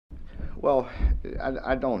Well,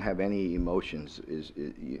 I don't have any emotions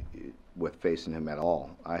with facing him at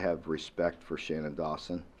all. I have respect for Shannon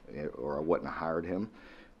Dawson, or I wouldn't have hired him.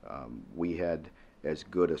 We had as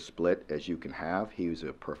good a split as you can have. He was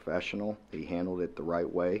a professional. He handled it the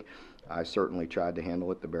right way. I certainly tried to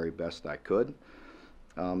handle it the very best I could.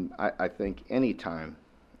 I think anytime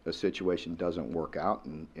a situation doesn't work out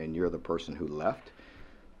and you're the person who left,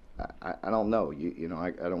 I don't know.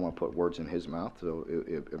 I don't want to put words in his mouth. So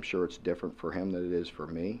I'm sure it's different for him than it is for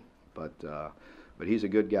me. But he's a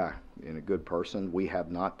good guy and a good person. We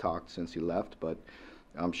have not talked since he left, but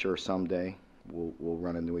I'm sure someday we'll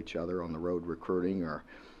run into each other on the road recruiting or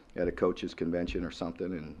at a coaches convention or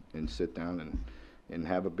something and sit down and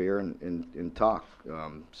have a beer and talk.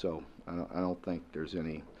 So I don't think there's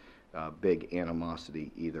any big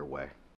animosity either way.